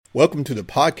Welcome to the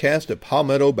podcast of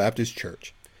Palmetto Baptist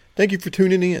Church. Thank you for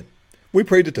tuning in. We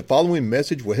pray that the following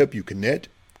message will help you connect,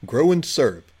 grow, and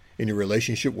serve in your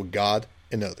relationship with God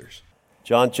and others.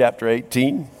 John chapter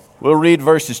 18. We'll read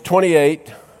verses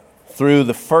 28 through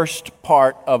the first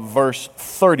part of verse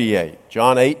 38.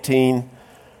 John 18,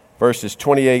 verses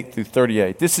 28 through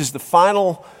 38. This is the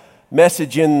final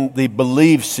message in the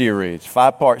Believe series,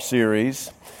 5-part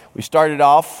series. We started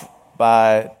off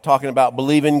by talking about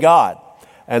believing God.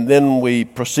 And then we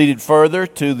proceeded further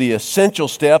to the essential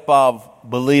step of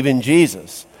believe in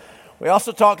Jesus. We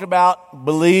also talked about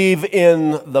believe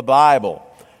in the Bible.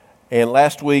 And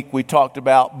last week we talked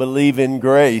about believe in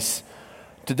grace.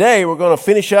 Today we're going to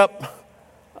finish up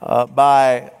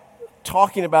by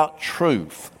talking about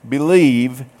truth.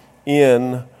 Believe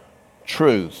in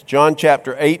truth. John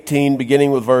chapter 18,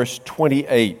 beginning with verse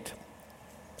 28.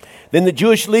 Then the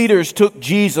Jewish leaders took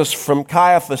Jesus from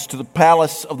Caiaphas to the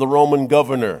palace of the Roman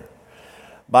governor.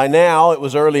 By now it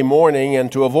was early morning, and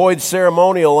to avoid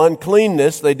ceremonial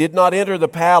uncleanness, they did not enter the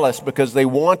palace because they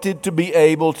wanted to be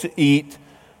able to eat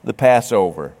the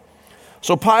Passover.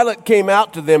 So Pilate came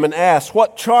out to them and asked,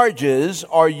 "What charges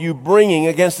are you bringing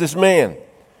against this man?"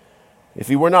 "If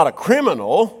he were not a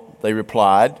criminal," they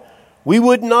replied, "we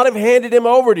would not have handed him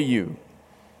over to you."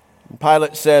 And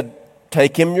Pilate said,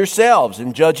 "Take him yourselves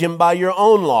and judge him by your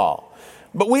own law."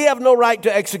 "But we have no right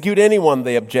to execute anyone,"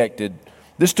 they objected.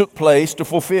 This took place to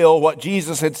fulfill what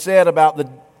Jesus had said about the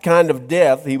kind of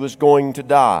death he was going to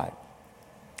die.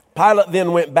 Pilate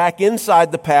then went back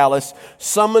inside the palace,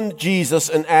 summoned Jesus,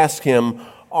 and asked him,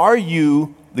 "Are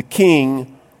you the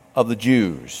king of the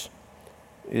Jews?"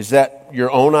 "Is that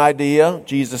your own idea?"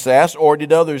 Jesus asked, "or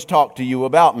did others talk to you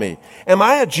about me?" "Am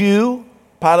I a Jew?"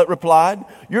 Pilate replied.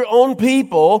 "Your own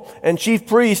people and chief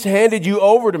priests handed you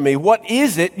over to me. What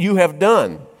is it you have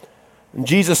done?" And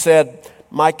Jesus said,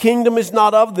 "My kingdom is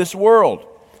not of this world.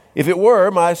 If it were,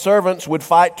 my servants would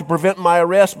fight to prevent my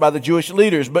arrest by the Jewish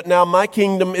leaders, but now my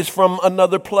kingdom is from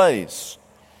another place."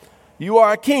 "You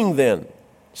are a king then,"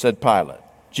 said Pilate.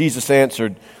 Jesus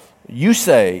answered, "You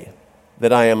say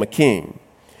that I am a king.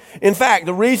 In fact,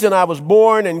 the reason I was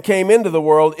born and came into the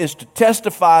world is to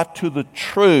testify to the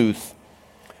truth.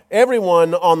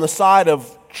 Everyone on the side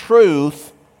of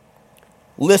truth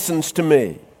listens to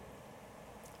me."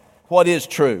 "What is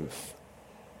truth?"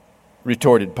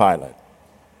 retorted Pilate.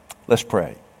 Let's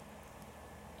pray.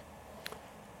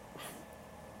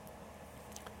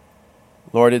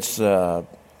 Lord, it's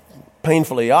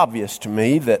painfully obvious to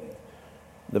me that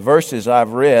the verses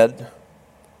I've read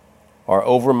are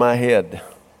over my head.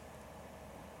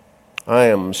 I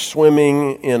am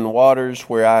swimming in waters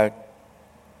where I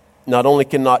not only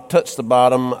cannot touch the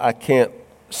bottom, I can't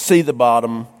see the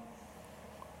bottom.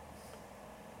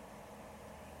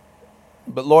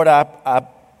 But Lord,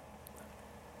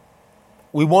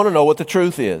 we want to know what the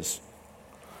truth is.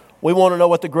 We want to know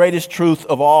what the greatest truth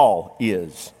of all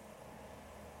is.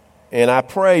 And I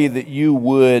pray that you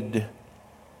would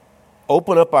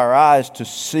open up our eyes to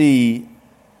see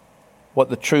what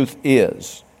the truth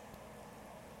is.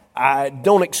 I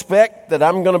don't expect that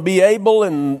I'm going to be able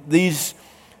in these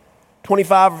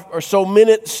 25 or so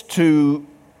minutes to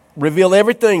reveal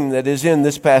everything that is in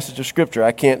this passage of Scripture.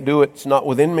 I can't do it. It's not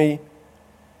within me.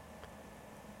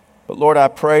 But Lord, I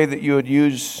pray that you would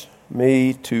use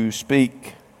me to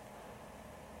speak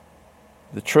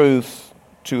the truth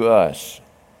to us,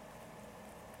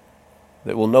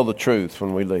 that we'll know the truth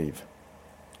when we leave.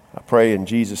 I pray in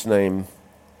Jesus' name,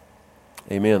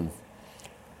 amen.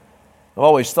 I've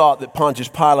always thought that Pontius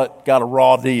Pilate got a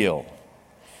raw deal.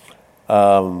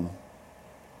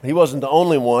 He wasn't the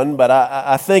only one, but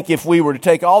I think if we were to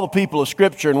take all the people of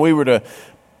Scripture and we were to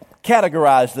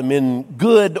categorize them in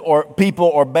good or people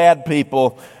or bad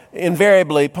people,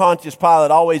 invariably Pontius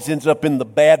Pilate always ends up in the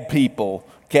bad people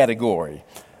category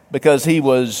because he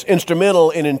was instrumental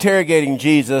in interrogating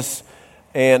Jesus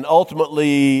and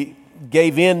ultimately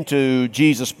gave in to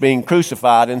Jesus being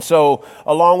crucified. And so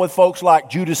along with folks like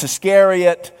Judas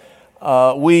Iscariot,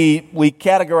 we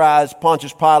categorize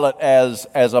Pontius Pilate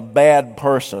as a bad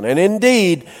person. And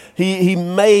indeed, he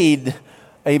made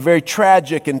a very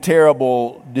tragic and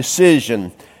terrible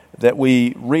decision that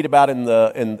we read about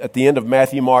at the end of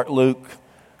Matthew, Mark, Luke,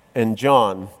 and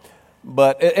John.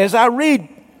 But as I read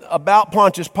about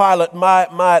Pontius Pilate,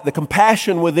 the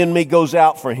compassion within me goes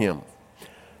out for him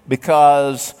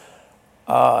because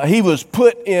he was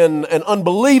put in an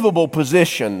unbelievable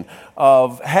position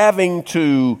of having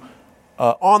to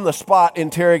on the spot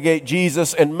interrogate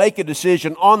Jesus and make a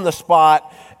decision on the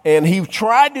spot. And he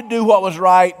tried to do what was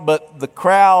right, but the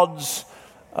crowds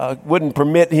wouldn't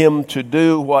permit him to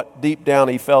do what deep down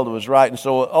he felt was right, and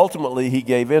so ultimately he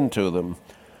gave in to them.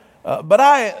 But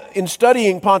in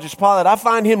studying Pontius Pilate, I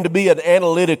find him to be an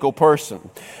analytical person.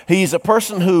 He's a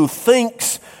person who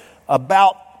thinks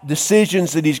about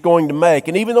decisions that he's going to make.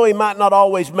 And even though he might not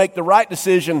always make the right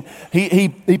decision,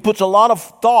 he puts a lot of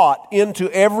thought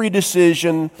into every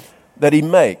decision that he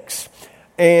makes.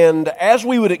 And as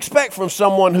we would expect from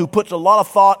someone who puts a lot of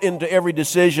thought into every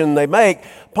decision they make,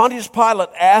 Pontius Pilate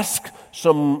asks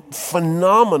some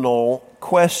phenomenal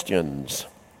questions.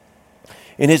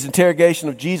 In his interrogation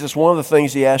of Jesus, one of the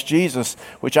things he asked Jesus,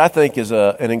 which I think is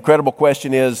an incredible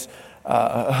question, is,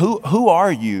 who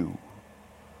are you?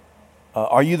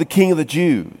 Are you the King of the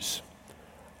Jews?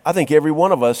 I think every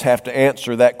one of us have to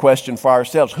answer that question for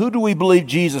ourselves. Who do we believe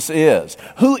Jesus is?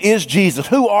 Who is Jesus?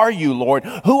 Who are you, Lord?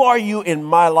 Who are you in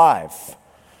my life?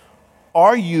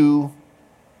 Are you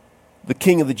the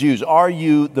King of the Jews? Are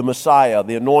you the Messiah,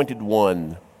 the Anointed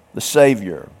One, the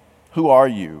Savior? Who are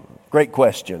you? Great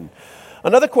question.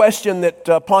 Another question that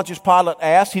Pontius Pilate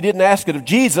asked, he didn't ask it of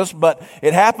Jesus, but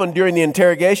it happened during the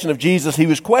interrogation of Jesus. He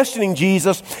was questioning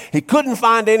Jesus. He couldn't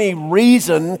find any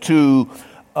reason to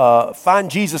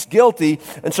find Jesus guilty,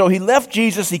 and so he left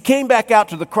Jesus. He came back out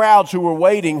to the crowds who were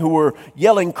waiting, who were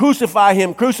yelling, crucify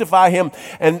him,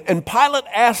 and Pilate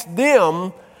asked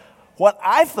them what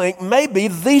I think may be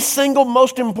the single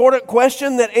most important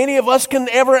question that any of us can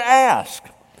ever ask.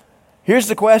 Here's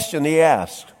the question he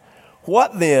asked.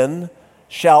 What then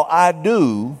shall I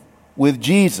do with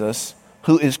Jesus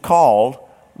who is called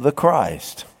the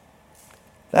Christ?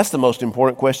 That's the most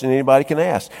important question anybody can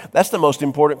ask. That's the most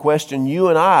important question you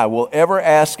and I will ever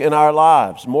ask in our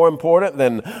lives. More important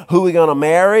than who we're going to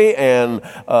marry and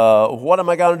what am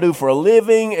I going to do for a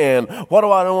living and what do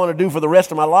I want to do for the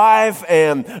rest of my life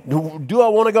and do I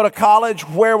want to go to college?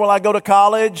 Where will I go to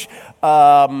college?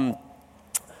 More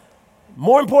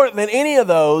important than any of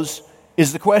those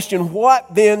is the question,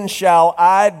 what then shall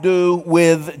I do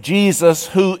with Jesus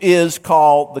who is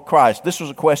called the Christ? This was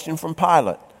a question from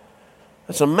Pilate.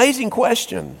 That's an amazing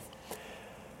question.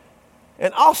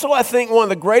 And also I think one of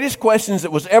the greatest questions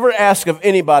that was ever asked of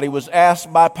anybody was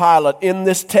asked by Pilate in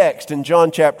this text in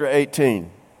John chapter 18.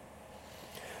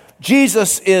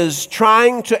 Jesus is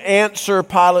trying to answer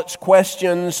Pilate's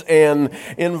questions, and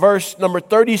in verse number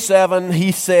 37,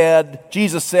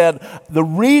 Jesus said, the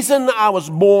reason I was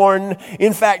born,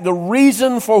 in fact, the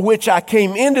reason for which I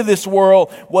came into this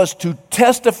world was to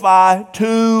testify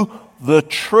to the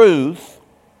truth.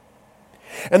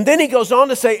 And then he goes on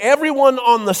to say, everyone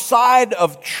on the side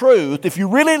of truth, if you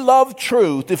really love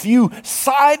truth, if you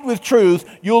side with truth,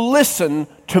 you'll listen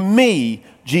to me,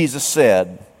 Jesus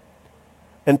said.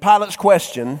 And Pilate's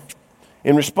question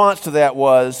in response to that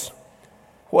was,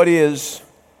 what is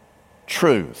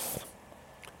truth?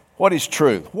 What is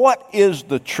truth? What is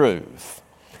the truth?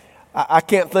 I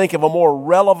can't think of a more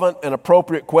relevant and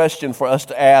appropriate question for us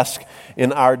to ask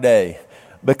in our day,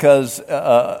 because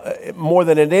more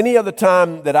than at any other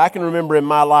time that I can remember in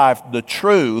my life, the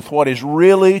truth, what is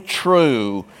really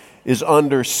true, is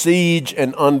under siege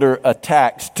and under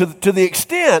attacks to the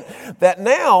extent that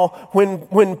now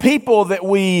when people that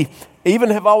we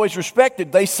even have always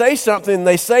respected, they say something,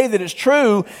 they say that it's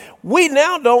true, we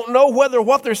now don't know whether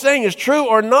what they're saying is true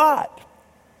or not.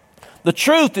 The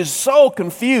truth is so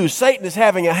confused. Satan is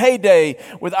having a heyday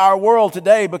with our world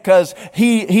today because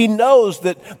he knows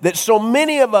that so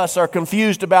many of us are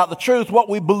confused about the truth. What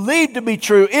we believe to be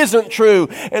true isn't true,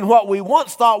 and what we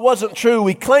once thought wasn't true,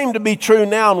 we claim to be true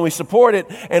now, and we support it,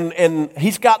 and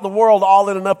he's got the world all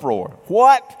in an uproar.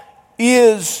 What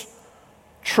is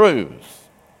truth?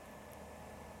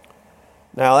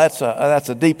 Now that's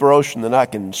a deeper ocean than I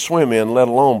can swim in, let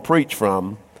alone preach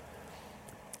from.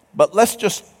 But let's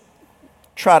just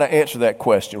try to answer that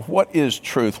question. What is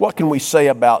truth? What can we say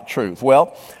about truth?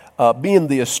 Well, being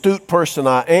the astute person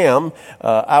I am,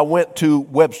 I went to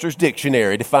Webster's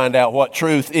dictionary to find out what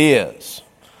truth is.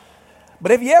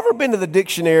 But have you ever been to the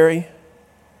dictionary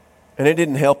and it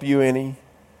didn't help you any?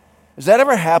 Has that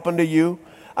ever happened to you?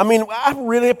 I mean, I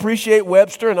really appreciate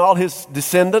Webster and all his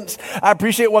descendants. I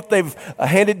appreciate what they've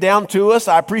handed down to us.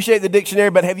 I appreciate the dictionary.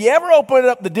 But have you ever opened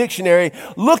up the dictionary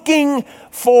looking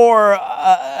for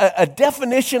a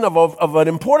definition of an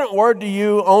important word to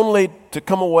you only to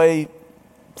come away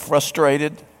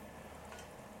frustrated?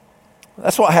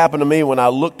 That's what happened to me when I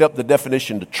looked up the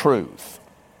definition to truth.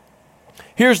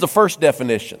 Here's the first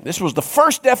definition. This was the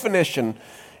first definition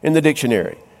in the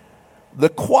dictionary. The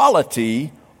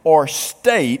quality or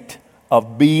state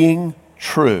of being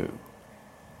true.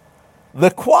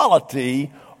 The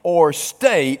quality or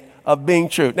state of being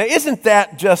true. Now, isn't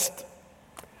that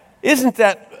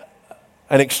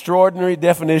an extraordinary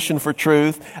definition for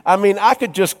truth. I mean, I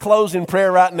could just close in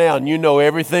prayer right now and you know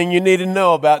everything you need to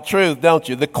know about truth, don't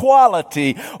you? The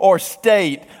quality or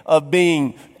state of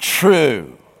being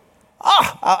true.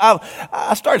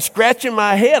 I started scratching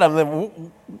my head. I'm like,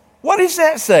 what does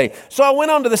that say? So I went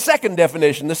on to the second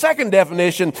definition. The second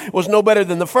definition was no better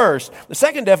than the first. The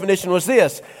second definition was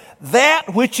this: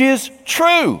 that which is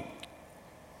true.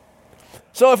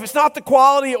 So if it's not the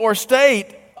quality or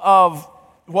state of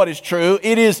what is true,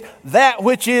 it is that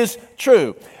which is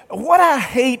true. What I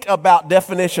hate about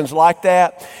definitions like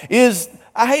that is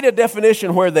I hate a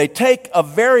definition where they take a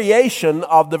variation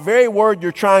of the very word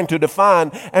you're trying to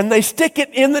define and they stick it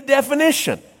in the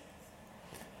definition.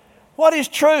 What is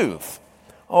truth?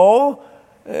 Oh,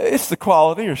 it's the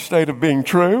quality or state of being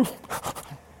true.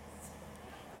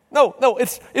 No,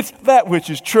 it's that which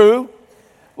is true.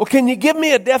 Well, can you give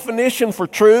me a definition for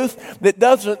truth that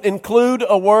doesn't include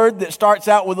a word that starts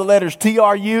out with the letters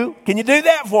TRU? Can you do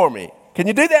that for me? Can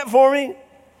you do that for me?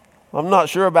 I'm not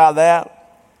sure about that.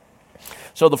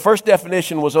 So the first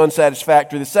definition was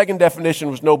unsatisfactory. The second definition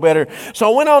was no better.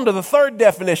 So I went on to the third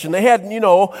definition. They had,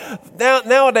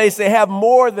 nowadays they have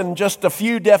more than just a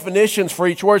few definitions for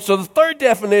each word. So the third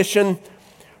definition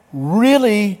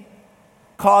really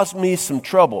caused me some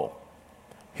trouble.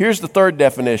 Here's the third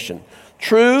definition.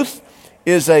 Truth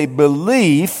is a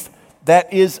belief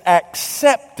that is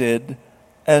accepted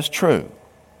as true.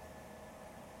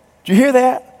 Did you hear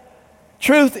that?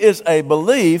 Truth is a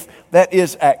belief that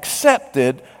is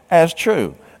accepted as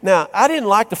true. Now, I didn't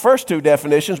like the first two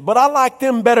definitions, but I like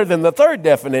them better than the third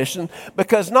definition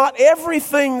because not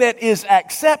everything that is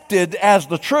accepted as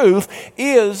the truth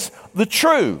is the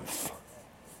truth.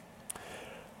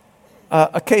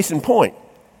 A case in point.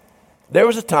 There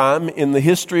was a time in the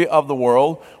history of the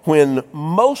world when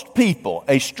most people,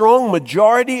 a strong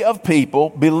majority of people,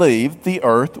 believed the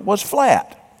earth was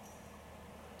flat.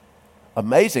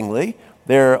 Amazingly,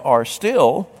 there are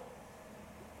still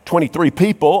 23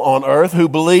 people on earth who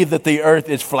believe that the earth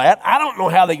is flat. I don't know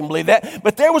how they can believe that,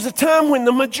 but there was a time when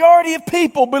the majority of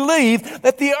people believed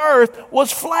that the earth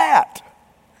was flat.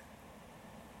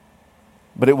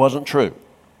 But it wasn't true.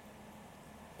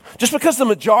 Just because the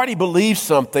majority believes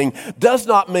something does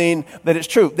not mean that it's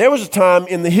true. There was a time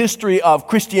in the history of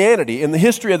Christianity, in the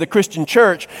history of the Christian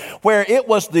church, where it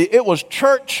was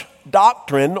church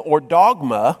doctrine or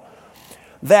dogma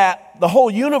that the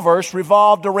whole universe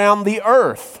revolved around the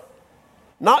earth.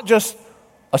 Not just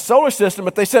a solar system,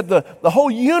 but they said the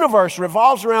whole universe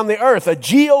revolves around the earth, a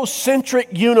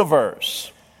geocentric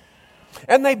universe.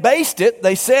 And they based it,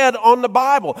 they said, on the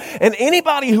Bible. And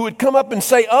anybody who would come up and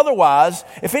say otherwise,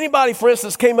 if anybody, for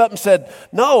instance, came up and said,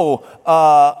 no,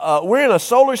 we're in a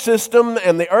solar system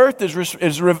and the earth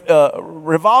is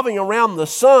revolving around the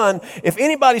sun, if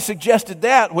anybody suggested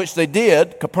that, which they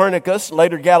did, Copernicus,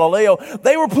 later Galileo,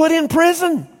 they were put in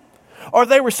prison or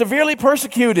they were severely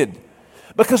persecuted.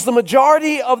 Because the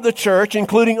majority of the church,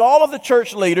 including all of the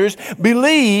church leaders,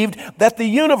 believed that the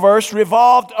universe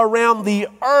revolved around the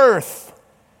earth.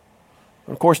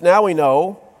 And of course, now we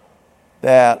know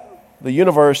that the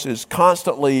universe is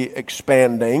constantly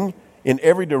expanding in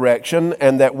every direction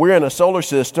and that we're in a solar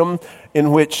system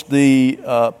in which the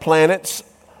planets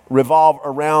revolve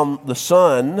around the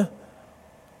sun.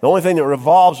 The only thing that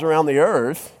revolves around the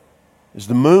earth is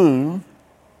the moon.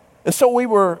 And so we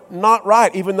were not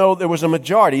right, even though there was a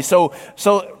majority. So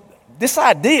this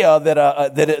idea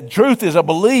that truth is a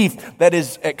belief that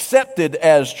is accepted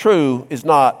as true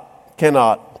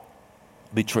cannot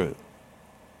be true.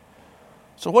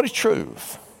 So what is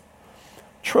truth?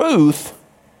 Truth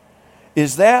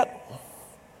is that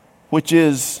which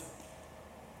is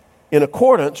in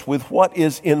accordance with what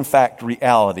is in fact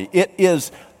reality. It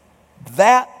is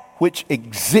that which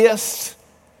exists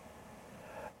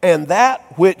and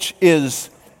that which is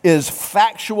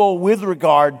factual with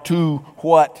regard to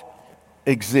what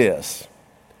exists.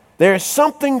 There's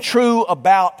something true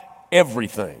about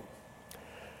everything.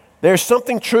 There's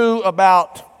something true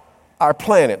about our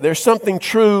planet. There's several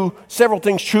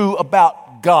things true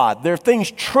about God. There are things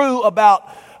true about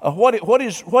what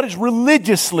is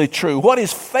religiously true, what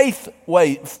is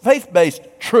faith-based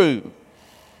true,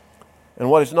 and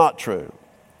what is not true.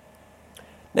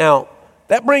 Now,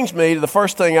 that brings me to the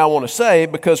first thing I want to say,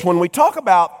 because when we talk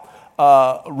about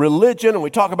religion and we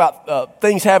talk about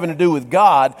things having to do with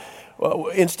God,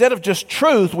 instead of just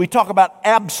truth, we talk about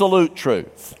absolute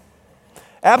truth.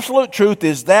 Absolute truth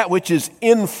is that which is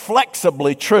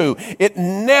inflexibly true. It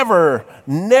never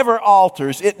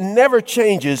alters. It never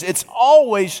changes. It's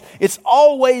always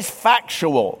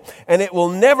factual, and it will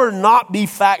never not be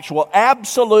factual.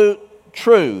 Absolute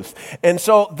truth. And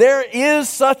so there is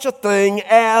such a thing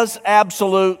as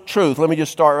absolute truth. Let me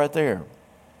just start right there.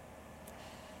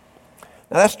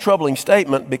 Now that's a troubling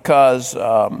statement because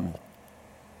there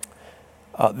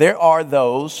are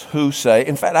those who say,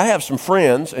 in fact, I have some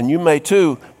friends, and you may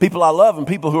too, people I love and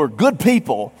people who are good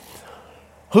people,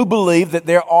 who believe that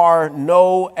there are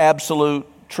no absolute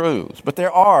truths. But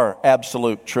there are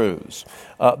absolute truths.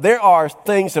 There are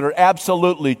things that are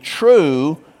absolutely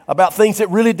true about things that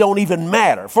really don't even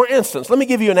matter. For instance, let me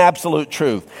give you an absolute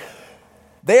truth.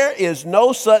 There is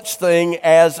no such thing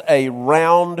as a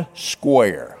round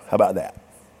square. How about that?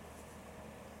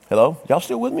 Hello? Y'all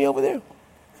still with me over there?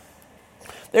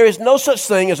 There is no such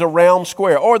thing as a round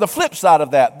square. Or the flip side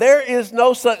of that, there is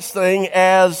no such thing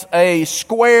as a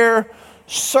square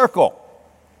circle.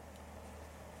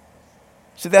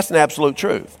 See, that's an absolute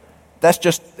truth. That's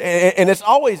just, and it's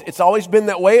always been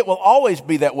that way. It will always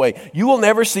be that way. You will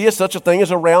never see such a thing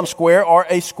as a round square or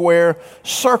a square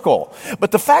circle.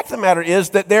 But the fact of the matter is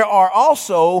that there are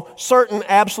also certain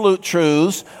absolute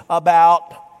truths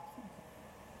about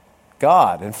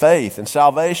God and faith and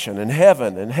salvation and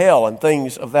heaven and hell and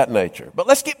things of that nature. But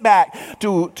let's get back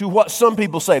to what some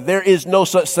people say. There is no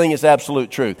such thing as absolute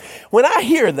truth. When I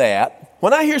hear that,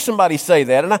 when I hear somebody say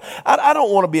that, and I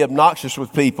don't want to be obnoxious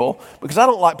with people because I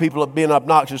don't like people being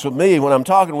obnoxious with me when I'm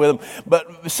talking with them, but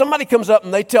if somebody comes up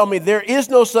and they tell me there is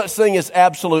no such thing as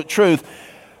absolute truth,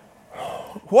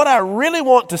 what I really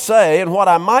want to say and what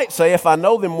I might say if I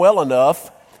know them well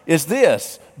enough is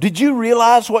this. Did you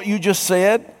realize what you just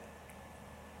said?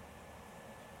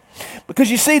 Because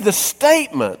you see, the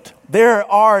statement, there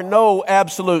are no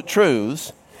absolute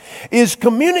truths, is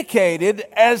communicated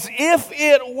as if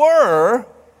it were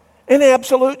an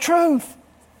absolute truth.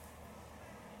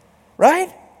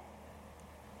 Right?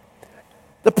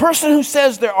 The person who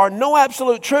says there are no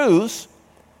absolute truths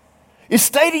is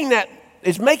stating that,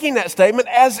 is making that statement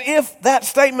as if that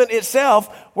statement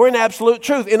itself were an absolute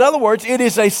truth. In other words, it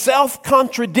is a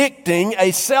self-contradicting,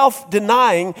 a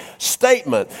self-denying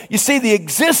statement. You see, the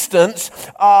existence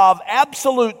of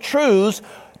absolute truths,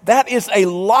 that is a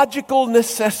logical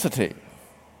necessity.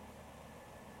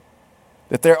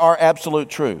 That there are absolute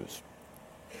truths.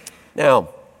 Now,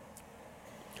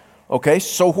 okay,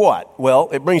 so what? Well,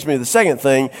 it brings me to the second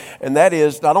thing, and that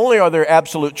is not only are there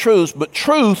absolute truths, but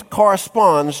truth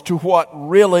corresponds to what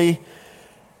really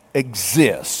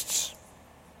exists.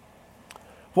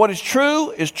 What is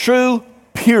true,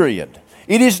 period.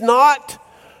 It is not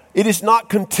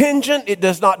contingent. It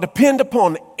does not depend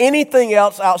upon anything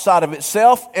else outside of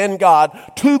itself and God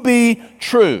to be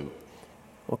true.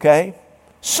 Okay?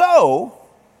 So,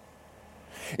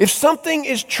 if something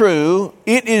is true,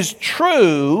 it is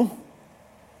true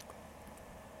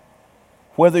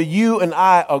whether you and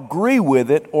I agree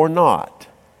with it or not.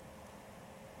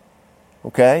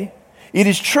 Okay? It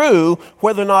is true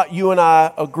whether or not you and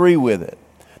I agree with it.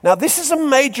 Now, this is a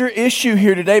major issue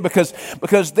here today because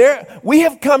we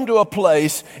have come to a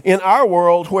place in our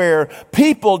world where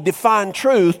people define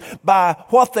truth by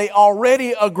what they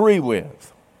already agree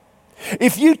with.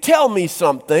 If you tell me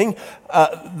something,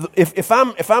 if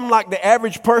I'm like the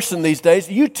average person these days,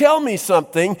 you tell me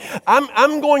something,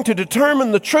 I'm going to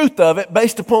determine the truth of it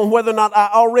based upon whether or not I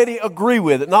already agree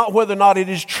with it, not whether or not it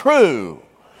is true.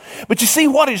 But you see,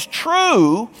 what is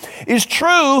true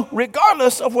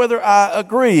regardless of whether I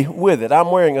agree with it.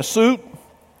 I'm wearing a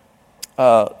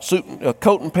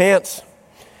coat and pants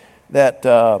that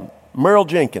Merle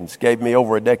Jenkins gave me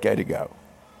over a decade ago.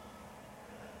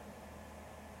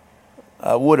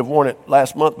 I would have worn it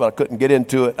last month, but I couldn't get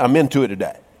into it. I'm into it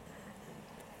today.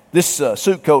 This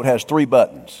suit coat has 3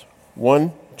 buttons.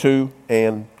 1, 2,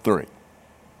 and 3.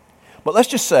 But let's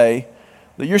just say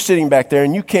that you're sitting back there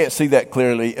and you can't see that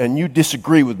clearly and you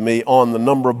disagree with me on the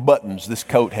number of buttons this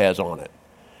coat has on it.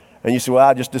 And you say, well,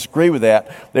 I just disagree with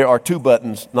that. There are 2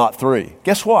 buttons, not 3.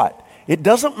 Guess what? It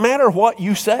doesn't matter what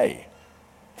you say.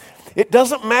 It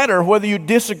doesn't matter whether you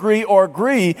disagree or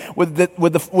agree with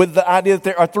the idea that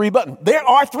there are 3 buttons. There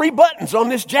are 3 buttons on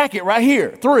this jacket right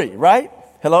here. 3, right?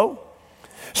 Hello?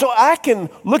 So I can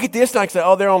look at this and I can say,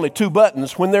 oh, there are only 2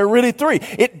 buttons when there are really 3.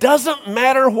 It doesn't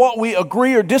matter what we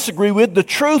agree or disagree with. The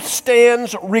truth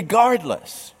stands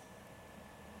regardless.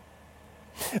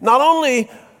 Not only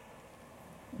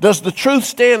does the truth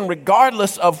stand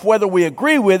regardless of whether we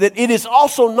agree with it, it is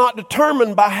also not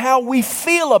determined by how we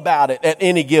feel about it at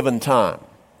any given time.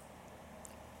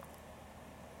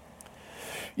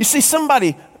 You see,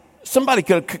 somebody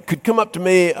could come up to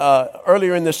me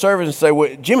earlier in this service and say,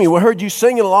 well, Jimmy, we heard you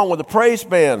singing along with the praise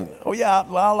band. Oh, yeah,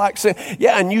 well, I like singing.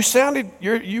 Yeah, and you sounded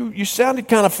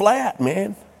kind of flat,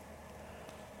 man.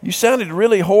 You sounded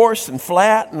really hoarse and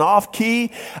flat and off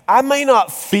key. I may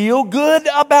not feel good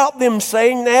about them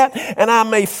saying that, and I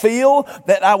may feel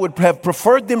that I would have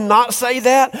preferred them not say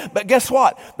that, but guess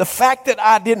what? The fact that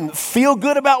I didn't feel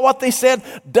good about what they said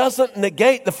doesn't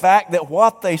negate the fact that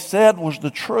what they said was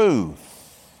the truth.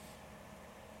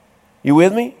 You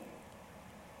with me?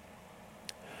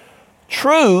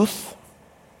 Truth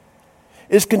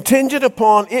is contingent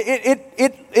upon,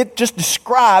 it just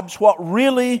describes what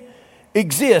really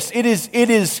exists.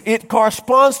 It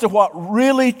corresponds to what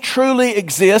really truly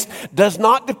exists, does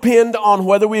not depend on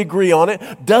whether we agree on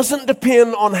it, doesn't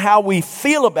depend on how we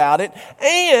feel about it,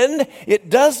 and it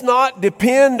does not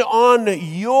depend on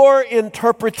your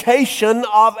interpretation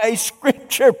of a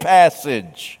scripture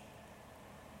passage.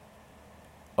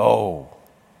 Oh.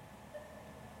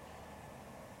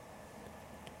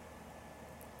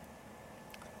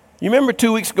 You remember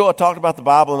 2 weeks ago I talked about the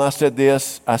Bible and I said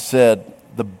this, I said,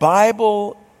 the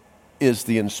Bible is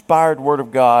the inspired Word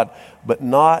of God, but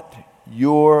not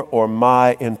your or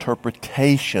my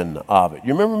interpretation of it.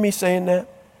 You remember me saying that?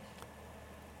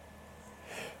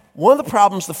 One of the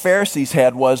problems the Pharisees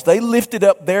had was they lifted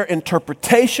up their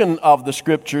interpretation of the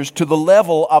Scriptures to the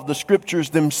level of the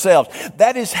Scriptures themselves.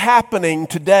 That is happening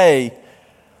today.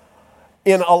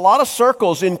 In a lot of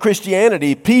circles in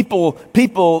Christianity, people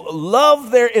love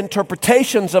their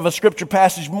interpretations of a scripture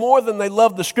passage more than they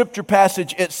love the scripture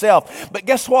passage itself. But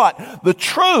guess what? The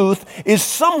truth is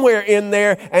somewhere in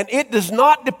there, and it does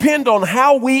not depend on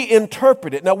how we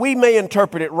interpret it. Now, we may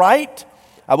interpret it right.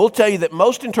 I will tell you that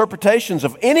most interpretations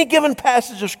of any given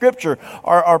passage of scripture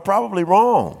are probably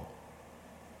wrong.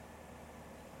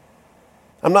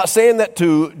 I'm not saying that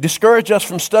to discourage us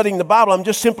from studying the Bible. I'm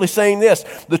just simply saying this.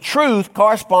 The truth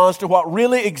corresponds to what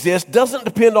really exists, doesn't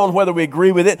depend on whether we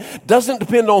agree with it, doesn't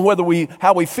depend on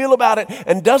how we feel about it,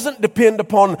 and doesn't depend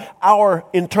upon our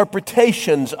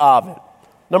interpretations of it.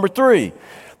 Number 3,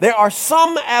 there are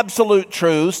some absolute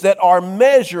truths that are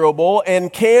measurable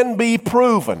and can be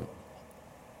proven.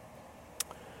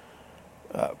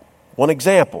 One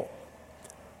example.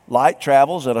 Light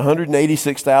travels at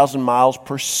 186,000 miles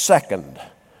per second.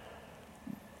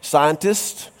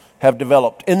 Scientists have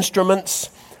developed instruments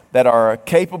that are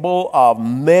capable of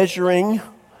measuring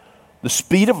the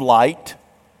speed of light,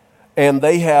 and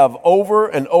they have over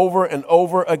and over and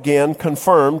over again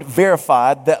confirmed,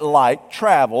 verified that light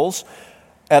travels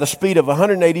at a speed of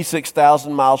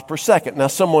 186,000 miles per second. Now,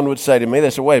 someone would say to me,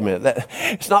 they say, wait a minute,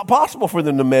 it's not possible for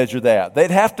them to measure that.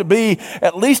 They'd have to be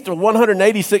at least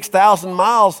 186,000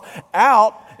 miles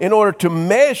out in order to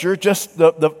measure just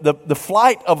the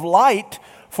flight of light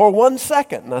for 1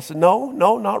 second. And I said, no,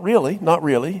 not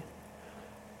really.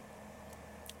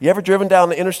 You ever driven down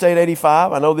the Interstate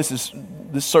 85? I know this is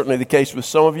certainly the case with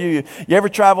some of you. You ever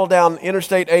travel down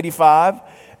Interstate 85?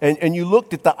 And you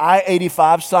looked at the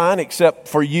I-85 sign, except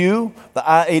for you, the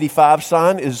I-85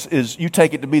 sign is you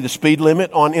take it to be the speed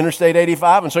limit on Interstate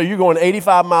 85. And so you're going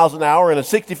 85 miles an hour in a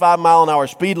 65 mile an hour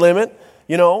speed limit,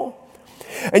 you know.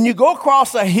 And you go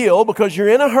across a hill because you're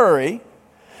in a hurry.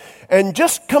 And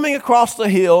just coming across the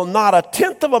hill, not a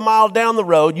tenth of a mile down the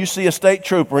road, you see a state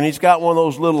trooper, and he's got one of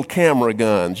those little camera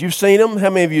guns. You've seen them? How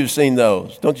many of you have seen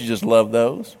those? Don't you just love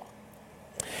those?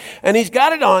 And he's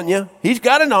got it on you.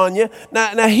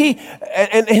 Now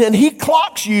he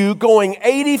clocks you going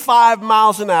 85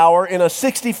 miles an hour in a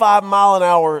 65 mile an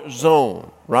hour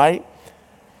zone, right?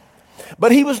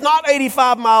 But he was not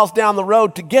 85 miles down the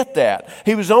road to get that.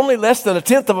 He was only less than a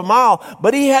tenth of a mile,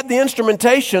 but he had the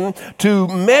instrumentation to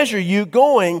measure you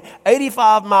going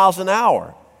 85 miles an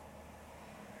hour.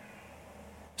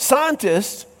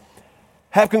 Scientists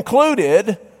have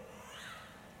concluded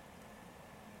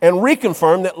and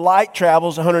reconfirmed that light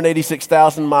travels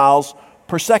 186,000 miles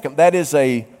per second. That is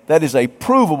a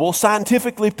provable,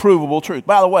 scientifically provable truth.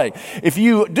 By the way, if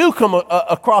you do come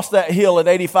across that hill at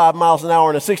 85 miles an hour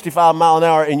and a 65 mile an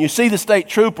hour and you see the state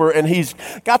trooper and he's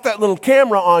got that little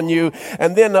camera on you,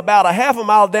 and then about a half a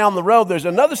mile down the road there's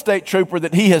another state trooper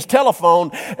that he has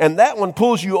telephoned, and that one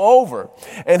pulls you over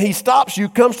and he stops you,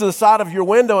 comes to the side of your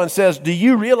window and says, "Do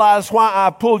you realize why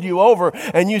I pulled you over?"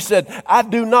 And you said, "I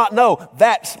do not know."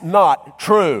 That's not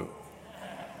true.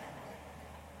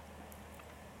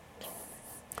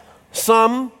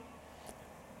 Some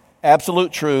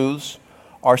absolute truths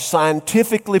are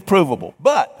scientifically provable.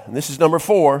 But, and this is number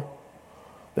 4,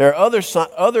 there are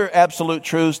other absolute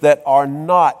truths that are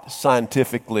not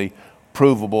scientifically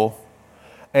provable.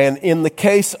 And in the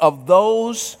case of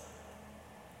those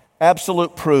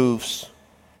absolute truths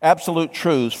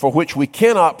for which we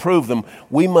cannot prove them,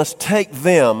 we must take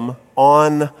them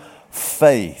on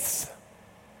faith.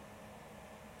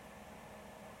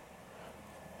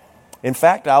 In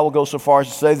fact, I will go so far as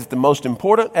to say that the most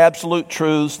important absolute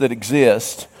truths that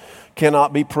exist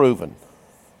cannot be proven.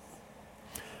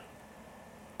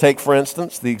 Take, for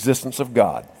instance, the existence of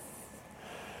God.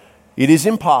 It is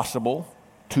impossible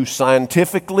to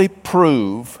scientifically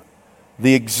prove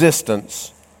the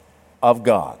existence of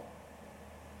God.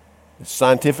 It's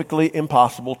scientifically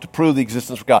impossible to prove the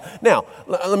existence of God. Now,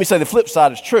 let me say the flip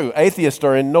side is true. Atheists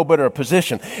are in no better a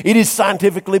position. It is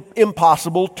scientifically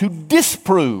impossible to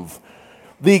disprove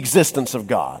the existence of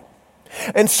God.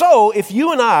 And so, if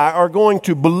you and I are going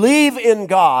to believe in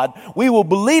God, we will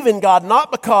believe in God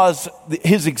not because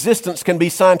His existence can be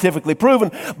scientifically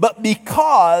proven, but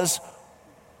because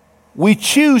we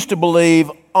choose to believe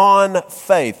on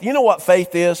faith. You know what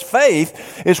faith is?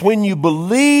 Faith is when you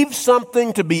believe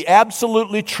something to be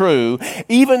absolutely true,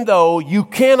 even though you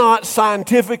cannot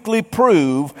scientifically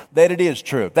prove that it is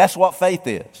true. That's what faith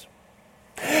is.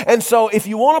 And so if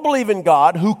you want to believe in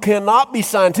God, who cannot be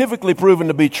scientifically proven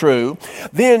to be true,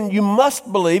 then you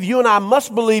and I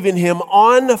must believe in Him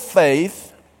on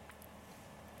faith,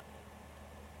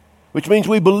 which means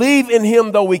we believe in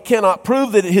Him though we cannot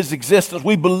prove that His existence.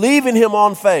 We believe in Him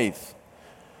on faith.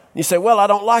 You say, well, I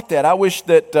don't like that. I wish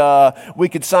that we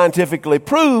could scientifically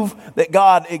prove that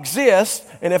God exists,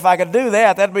 and if I could do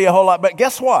that, that'd be a whole lot. But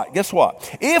guess what?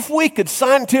 If we could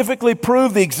scientifically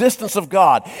prove the existence of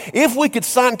God, if we could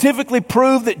scientifically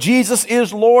prove that Jesus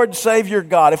is Lord, Savior,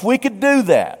 God, if we could do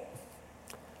that,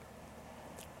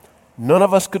 none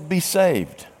of us could be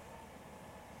saved.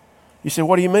 You say,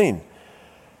 what do you mean?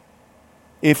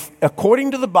 If,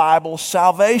 according to the Bible,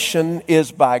 salvation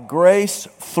is by grace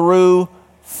through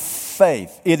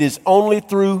faith. It is only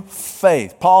through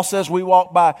faith. Paul says we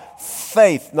walk by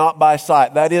faith, not by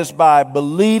sight. That is by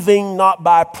believing, not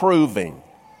by proving.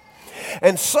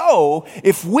 And so,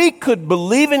 if we could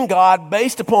believe in God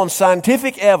based upon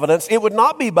scientific evidence, it would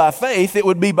not be by faith, it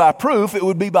would be by proof, it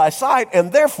would be by sight,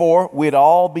 and therefore we'd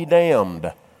all be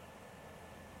damned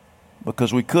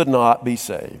because we could not be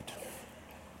saved.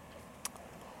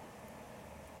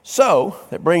 So,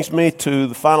 that brings me to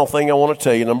the final thing I want to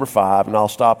tell you, number 5, and I'll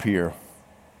stop here.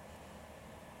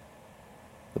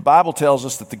 The Bible tells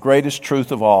us that the greatest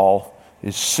truth of all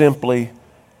is simply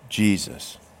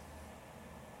Jesus.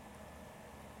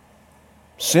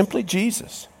 Simply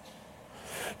Jesus.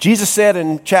 Jesus said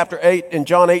in chapter 8, in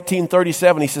John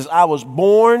 18:37, He says, I was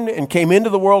born and came into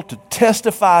the world to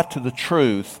testify to the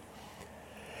truth.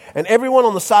 And everyone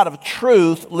on the side of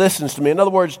truth listens to me. In other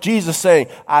words, Jesus saying,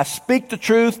 I speak the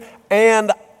truth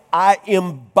and I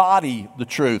embody the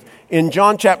truth. In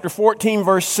John chapter 14,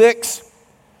 verse 6,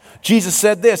 Jesus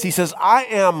said this. He says, I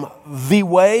am the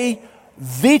way,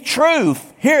 the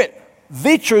truth. Hear it.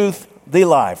 The truth, the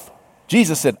life.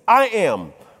 Jesus said, I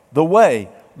am the way,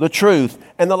 the truth,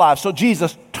 and the life. So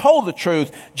Jesus told the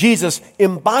truth. Jesus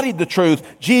embodied the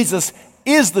truth. Jesus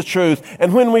is the truth.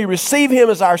 And when we receive Him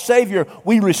as our Savior,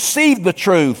 we receive the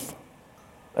truth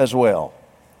as well.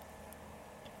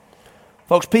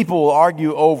 Folks, people will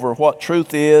argue over what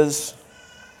truth is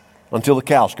until the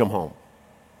cows come home.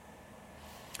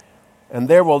 And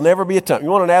there will never be a time. You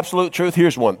want an absolute truth?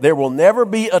 Here's one. There will never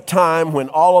be a time when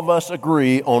all of us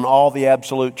agree on all the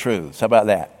absolute truths. How about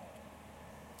that?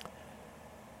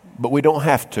 But we don't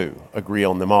have to agree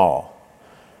on them all.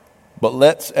 But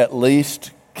let's at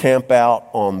least camp out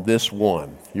on this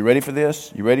one. You ready for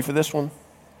this? You ready for this one?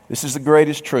 This is the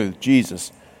greatest truth.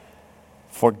 Jesus.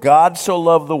 For God so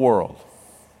loved the world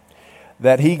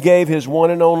that He gave His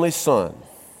one and only Son,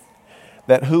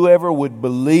 that whoever would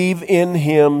believe in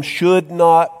Him should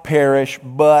not perish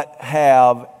but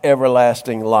have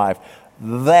everlasting life.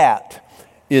 That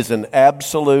is an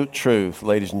absolute truth,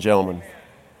 ladies and gentlemen,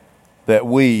 that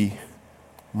we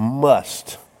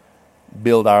must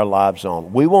build our lives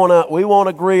on. We won't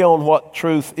agree on what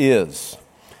truth is,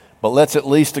 but let's at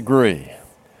least agree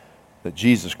that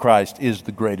Jesus Christ is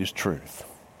the greatest truth.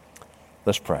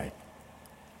 Let's pray.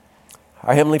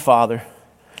 Our Heavenly Father,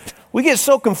 we get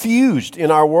so confused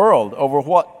in our world over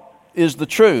what is the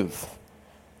truth.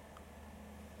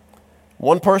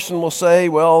 One person will say,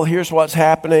 well, here's what's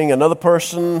happening. Another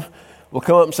person will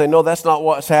come up and say, no, that's not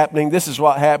what's happening. This is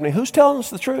what's happening. Who's telling us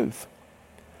the truth?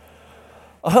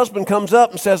 A husband comes up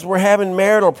and says, we're having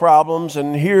marital problems,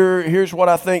 and here's what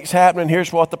I think's happening.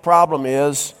 Here's what the problem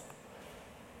is.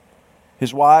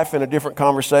 His wife, in a different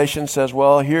conversation, says,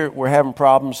 well, here we're having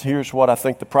problems. Here's what I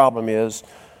think the problem is.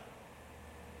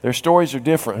 Their stories are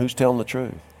different. Who's telling the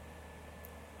truth?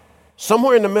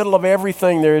 Somewhere in the middle of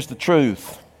everything, there is the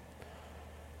truth.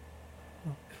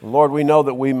 Lord, we know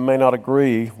that we may not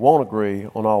agree, won't agree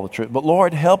on all the truth. But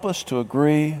Lord, help us to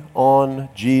agree on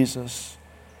Jesus,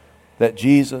 that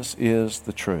Jesus is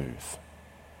the truth,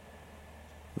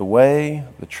 the way,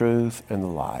 the truth, and the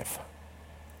life.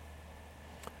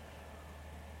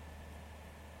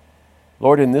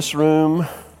 Lord, in this room,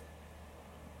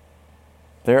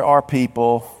 there are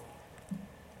people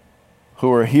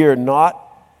who are here not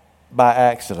by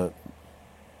accident.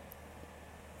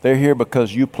 They're here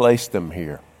because you placed them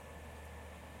here.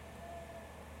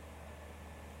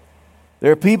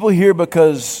 There are people here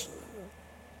because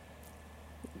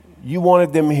you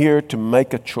wanted them here to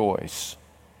make a choice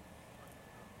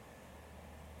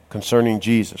concerning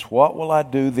Jesus. What will I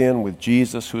do then with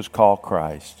Jesus who is called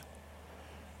Christ?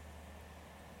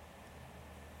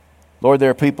 Lord, there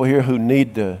are people here who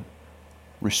need to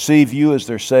receive you as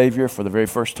their Savior for the very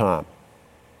first time.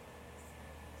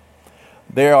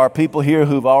 There are people here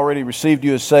who've already received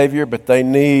you as Savior, but they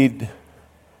need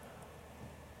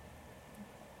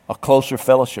a closer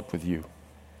fellowship with you.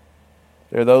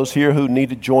 There are those here who need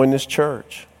to join this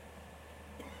church.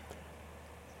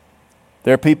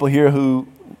 There are people here who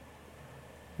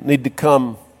need to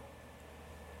come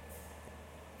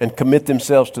and commit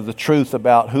themselves to the truth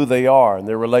about who they are and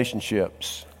their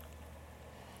relationships.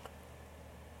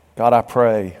 God, I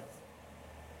pray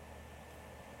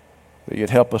that you'd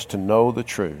help us to know the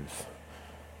truth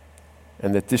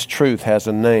and that this truth has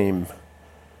a name,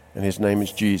 and his name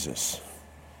is Jesus.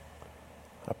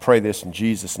 I pray this in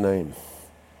Jesus' name.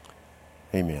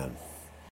 Amen.